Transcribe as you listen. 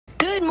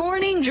Good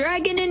morning,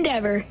 Dragon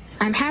Endeavor.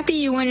 I'm happy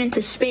you went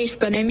into space,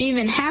 but I'm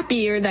even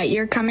happier that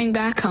you're coming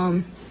back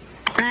home.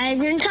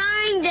 Rise in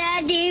time,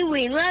 Daddy.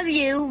 We love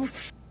you.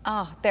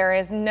 Oh, there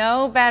is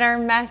no better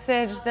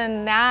message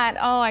than that.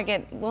 Oh, I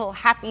get little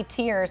happy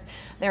tears.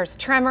 There's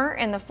Tremor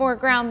in the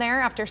foreground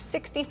there after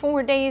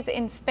 64 days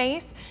in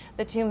space.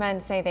 The two men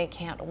say they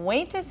can't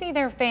wait to see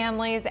their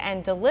families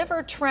and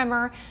deliver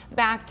Tremor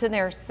back to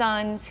their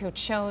sons who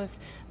chose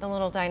the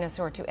little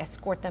dinosaur to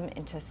escort them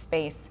into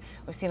space.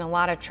 We've seen a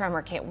lot of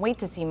Tremor. Can't wait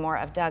to see more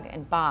of Doug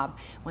and Bob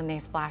when they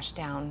splash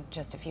down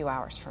just a few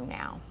hours from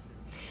now.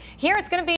 Here it's going to be